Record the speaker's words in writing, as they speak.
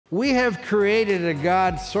We have created a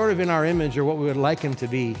God sort of in our image or what we would like him to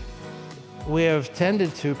be. We have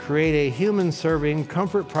tended to create a human-serving,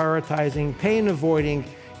 comfort-prioritizing, pain-avoiding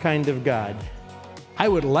kind of God. I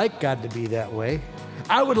would like God to be that way.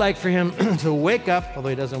 I would like for him to wake up, although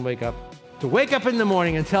he doesn't wake up, to wake up in the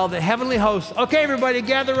morning and tell the heavenly hosts, okay, everybody,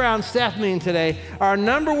 gather around, staff meeting today. Our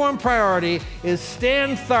number one priority is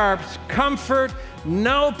Stan Tharp's comfort,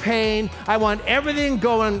 no pain. I want everything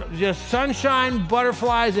going, just sunshine,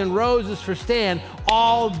 butterflies, and roses for Stan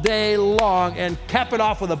all day long, and cap it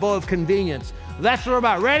off with a bow of convenience. That's what we're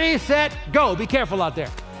about. Ready, set, go. Be careful out there.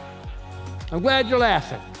 I'm glad you're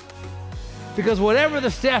laughing. Because whatever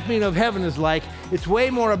the staff meeting of heaven is like, it's way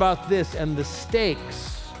more about this, and the stakes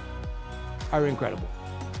are incredible.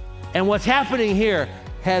 And what's happening here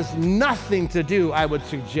has nothing to do, I would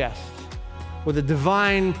suggest, with a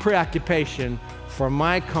divine preoccupation for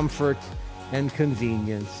my comfort and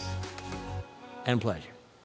convenience and pleasure.